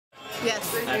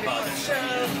Yes. Hi, Bob.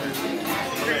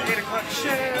 Great 8 o'clock show.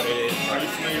 Are you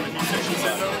familiar with He Said, She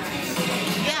Said?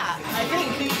 Yeah,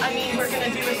 I mean, we're going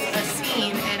to do a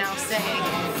scene, and I'll say,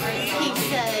 he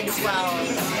said, while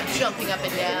jumping up and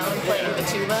down, playing the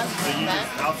tuba. So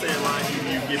I'll say a line,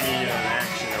 you give me an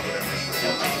action or whatever.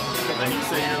 And then you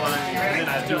say your line, and then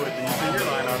I do it. Then you say your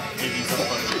line, I'll give you some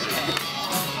fun to do.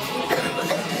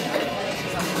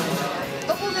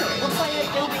 But we'll do it. We'll play it.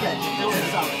 It'll be good. It'll be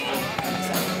solid.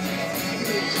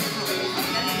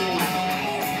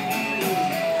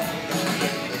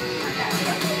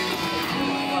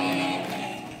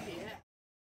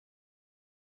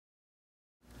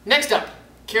 Next up,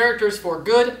 characters for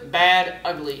good, bad,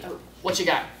 ugly. What you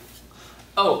got?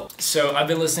 Oh, so I've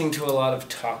been listening to a lot of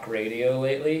talk radio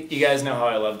lately. You guys know how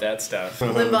I love that stuff.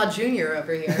 Limbaugh Jr.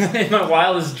 over here. In my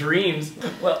wildest dreams.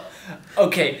 Well,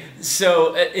 okay,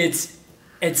 so it's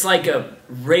like a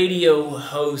radio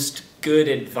host, good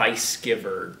advice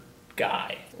giver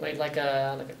guy. Wait, like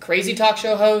a crazy talk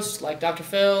show host, like Dr.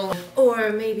 Phil?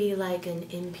 Or maybe like an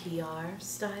NPR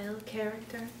style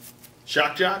character.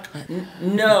 Shock jock?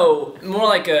 No, more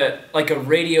like a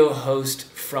radio host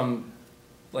from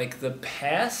like the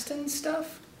past and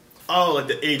stuff. Oh, like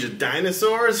the age of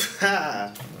dinosaurs?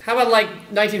 Ha! How about like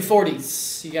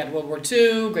 1940s? You got World War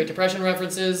II, Great Depression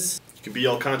references. You could be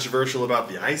all controversial about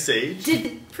the Ice Age.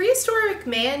 Did prehistoric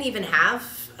man even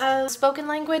have a spoken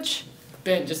language?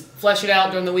 Ben, just flesh it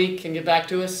out during the week and get back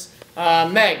to us.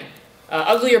 Meg,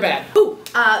 ugly or bad? Ooh,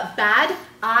 bad.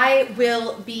 I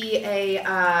will be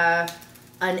an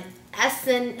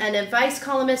advice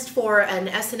columnist for an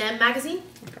S&M magazine.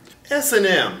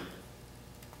 S&M.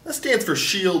 That stands for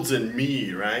Shields and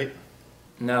Me, right?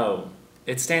 No,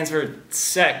 it stands for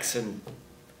sex and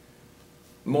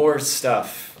more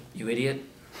stuff, you idiot.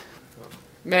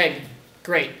 Meg,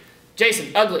 great.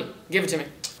 Jason, ugly. Give it to me.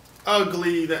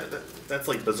 Ugly, that's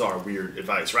like bizarre, weird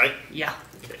advice, right? Yeah.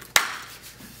 Okay.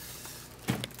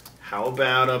 How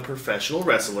about a professional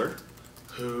wrestler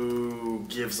who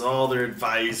gives all their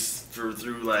advice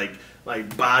through like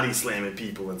body slamming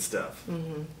people and stuff?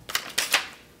 Mm-hmm.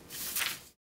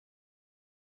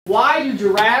 Why do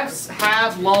giraffes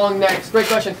have long necks? Great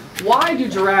question. Why do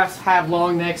giraffes have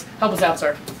long necks? Help us out,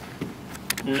 sir.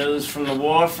 News from the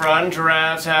war front,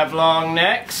 giraffes have long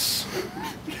necks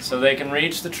so they can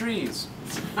reach the trees.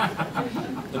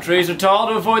 The trees are tall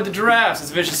to avoid the giraffes. It's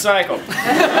a vicious cycle.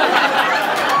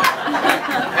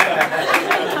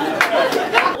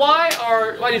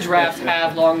 Why do giraffes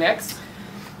have long necks?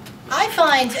 I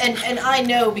find, and I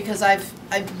know because I've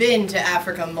been to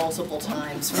Africa multiple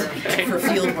times for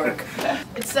field work.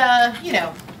 It's you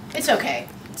know, it's okay.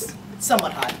 It's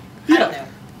somewhat hot. I don't know.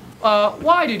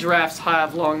 Why do giraffes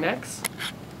have long necks?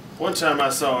 One time I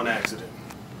saw an accident.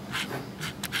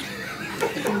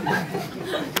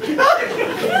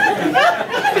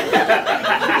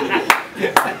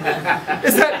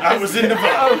 I was in the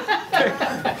bar.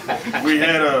 We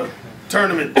had a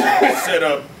tournament set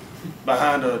up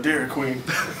behind a Dairy Queen.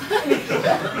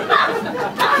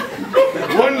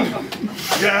 One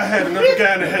guy had another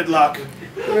guy in a headlock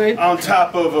on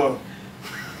top of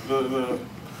the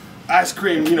ice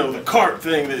cream, you know, the cart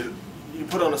thing that you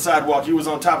put on the sidewalk. He was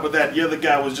on top of that. The other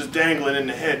guy was just dangling in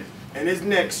the head, and his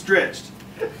neck stretched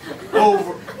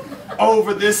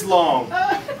over this long.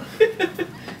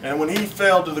 And when he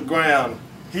fell to the ground,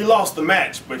 he lost the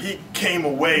match, but he came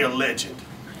away a legend.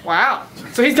 Wow.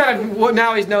 So he's got a,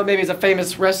 now he's known maybe as a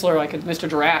famous wrestler like a Mr.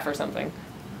 Giraffe or something.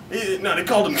 No, they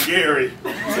called him Gary.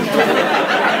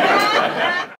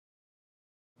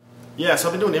 Yeah, so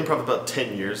I've been doing improv about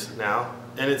 10 years now,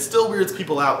 and it still weirds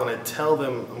people out when I tell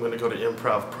them I'm going to go to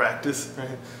improv practice.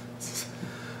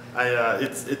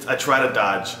 I try to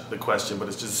dodge the question, but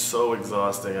it's just so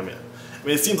exhausting. I mean,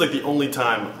 it seems like the only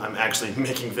time I'm actually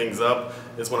making things up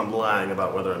is when I'm lying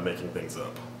about whether I'm making things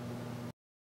up.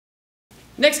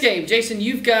 Next game, Jason,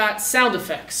 you've got sound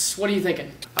effects. What are you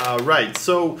thinking? Right,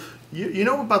 so you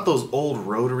know about those old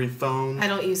rotary phones? I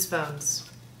don't use phones.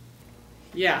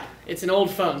 Yeah, it's an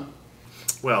old phone.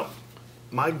 Well,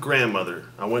 my grandmother,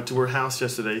 I went to her house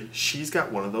yesterday, she's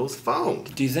got one of those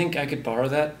phones. Do you think I could borrow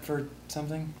that for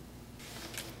something?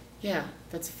 Yeah,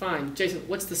 that's fine. Jason,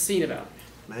 what's the scene about?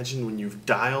 Imagine when you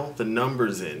dial the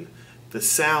numbers in, the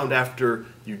sound after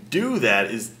you do that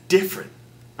is different.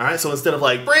 Alright, so instead of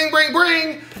like bring, bring,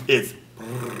 bring, it's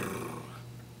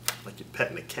like you're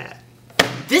petting a cat.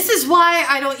 This is why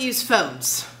I don't use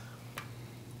phones.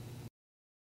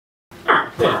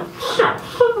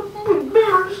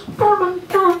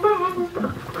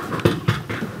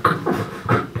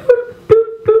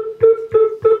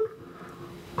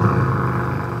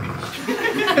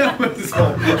 What is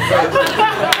that?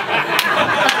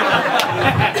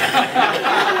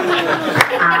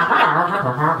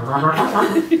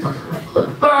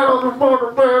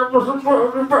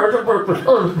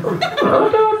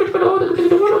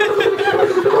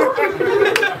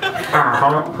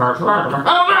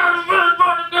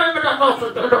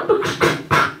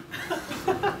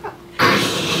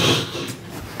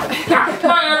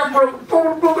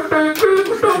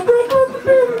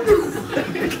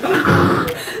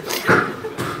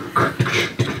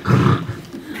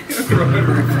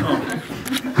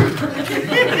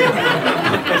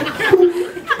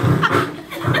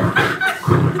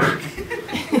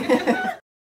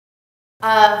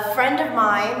 A friend of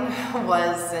mine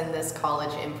was in this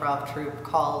college improv troupe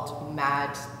called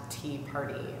Mad Tea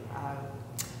Party.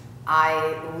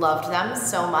 I loved them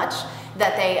so much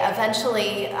that they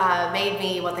eventually made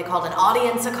me what they called an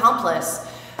audience accomplice.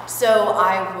 So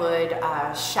I would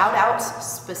shout out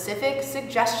specific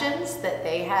suggestions that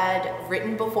they had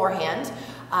written beforehand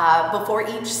before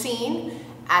each scene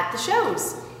at the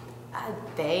shows.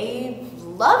 They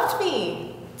loved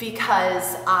me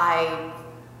because I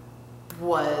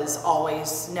was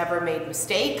always never made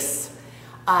mistakes,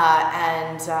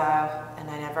 and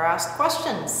I never asked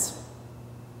questions.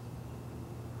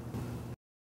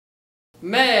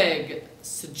 Meg,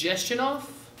 suggestion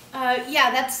off?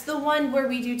 Yeah, that's the one where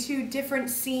we do 2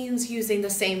 different scenes using the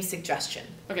same suggestion.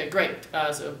 Okay, great.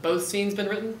 So both scenes been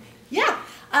written? Yeah,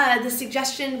 the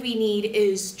suggestion we need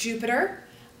is Jupiter.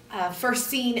 First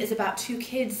scene is about 2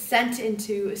 kids sent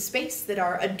into space that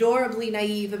are adorably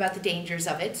naive about the dangers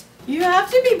of it. You have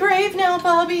to be brave now,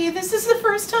 Bobby. This is the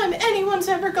first time anyone's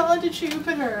ever gone to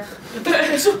Jupiter.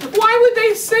 So why would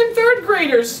they send 3rd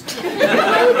graders?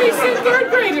 Why would they send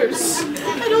 3rd graders?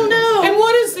 I don't know. And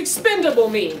what does expendable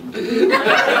mean?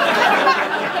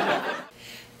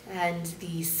 And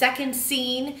the second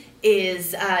scene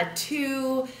is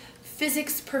 2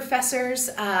 physics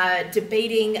professors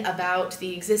debating about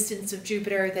the existence of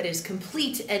Jupiter that is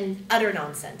complete and utter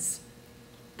nonsense.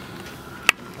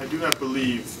 I do not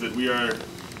believe that we are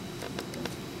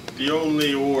the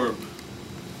only orb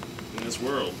in this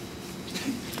world.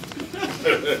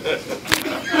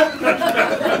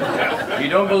 You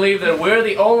don't believe that we're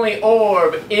the only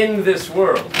orb in this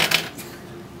world?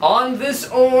 On this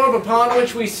orb upon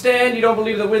which we stand, you don't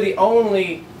believe that we're the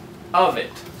only of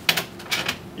it?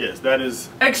 Yes, that is...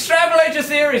 Extrapolate your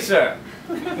theory, sir.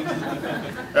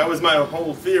 That was my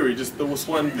whole theory, just those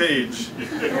one page.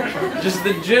 Just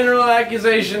the general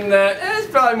accusation that it's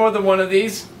probably more than one of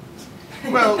these.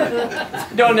 Well...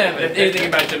 Don't have anything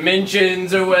about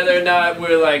dimensions or whether or not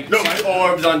we're like 2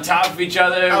 orbs on top of each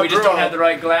other and we just don't have the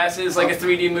right glasses like a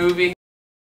 3D movie.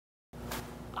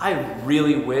 I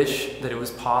really wish that it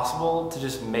was possible to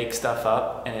just make stuff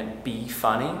up and it be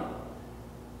funny,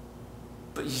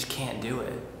 but you just can't do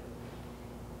it.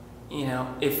 You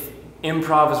know, if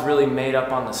improv is really made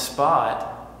up on the spot,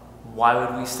 why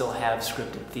would we still have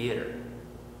scripted theater?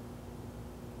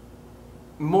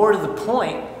 More to the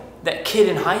point, that kid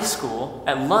in high school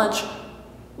at lunch,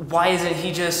 why isn't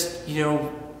he just, you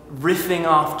know, riffing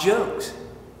off jokes?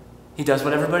 He does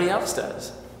what everybody else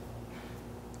does.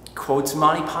 Quotes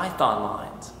Monty Python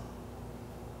lines.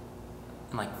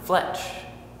 And like Fletch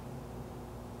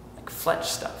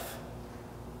stuff.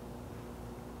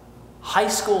 High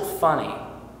school funny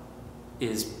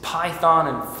is Python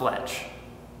and Fletch.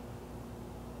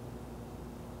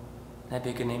 That'd be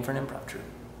a good name for an improv troupe.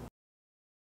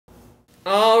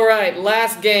 All right,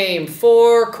 last game,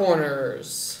 4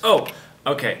 corners. Oh,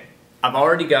 okay. I've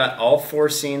already got all 4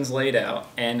 scenes laid out,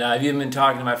 and I've even been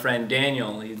talking to my friend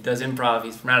Daniel. He does improv.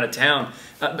 He's from out of town,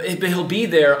 but he'll be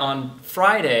there on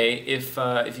Friday if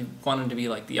you want him to be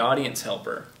like the audience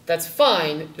helper. That's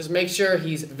fine. Just make sure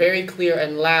he's very clear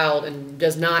and loud and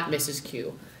does not miss his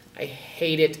cue. I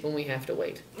hate it when we have to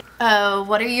wait.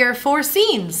 What are your 4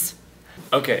 scenes?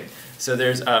 Okay, so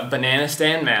there's a banana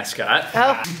stand mascot.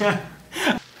 Oh.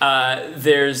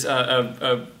 There's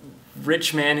a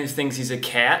rich man who thinks he's a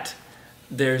cat.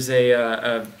 There's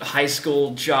a high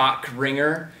school jock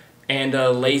ringer and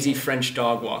a lazy French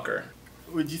dog walker.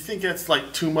 Would you think that's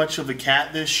like too much of a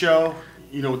cat, this show?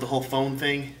 You know, with the whole phone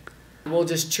thing? We'll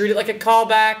just treat it like a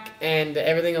callback and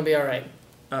everything will be all right.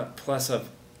 Plus, I've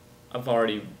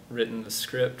already written the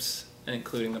scripts,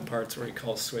 including the parts where he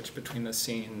calls switch between the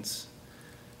scenes.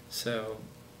 So...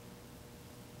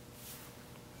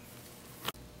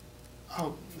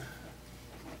 Oh,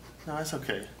 no, that's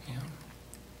okay. Yeah.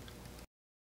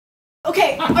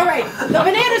 Okay, all right. The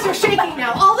bananas are shaking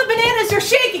now. All the bananas are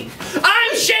shaking.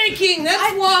 I'm shaking,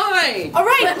 that's why! All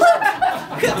right, look.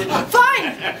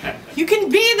 Fine. You can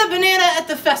be the banana at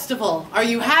the festival. Are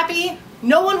you happy?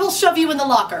 No one will shove you in the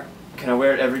locker. Can I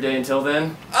wear it every day until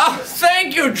then? Oh,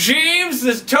 thank you, Jeeves.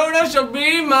 This toga shall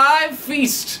be my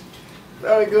feast.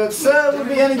 Very good, sir. Would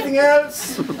be anything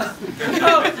else?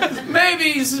 Oh,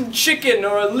 maybe some chicken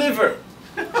or a liver.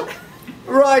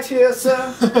 Right here,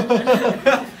 sir.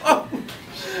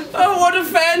 Oh, what a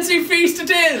fancy feast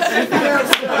it is!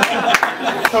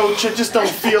 Coach, I just don't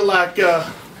feel like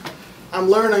I'm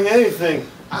learning anything.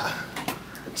 I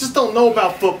just don't know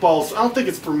about football, so I don't think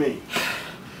it's for me.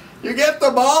 You get the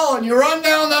ball and you run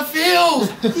down the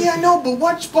field. Yeah, I know, but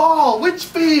which ball? Which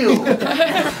field?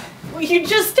 Will you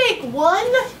just take one?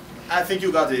 I think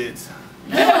you got it.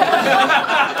 No,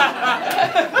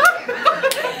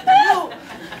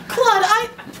 Claude, I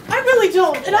really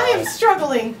don't, and I am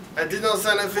struggling. I did not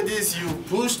sign up for this. You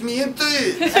pushed me into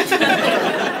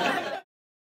it.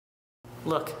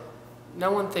 Look,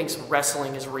 no one thinks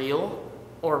wrestling is real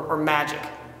or magic.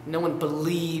 No one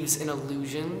believes in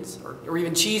illusions or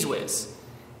even cheese whiz.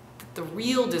 The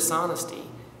real dishonesty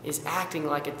is acting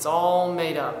like it's all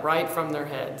made up right from their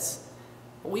heads.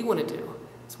 What we want to do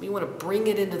is we want to bring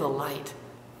it into the light.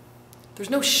 There's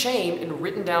no shame in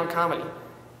written down comedy.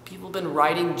 People have been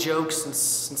writing jokes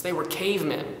since they were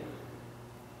cavemen.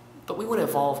 But we want to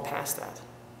evolve past that.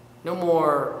 No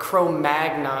more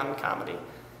Cro-Magnon comedy.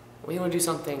 We want to do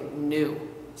something new,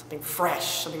 something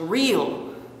fresh, something real.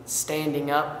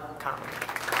 Standing up comedy.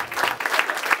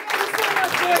 Thank you so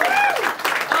much, Burris.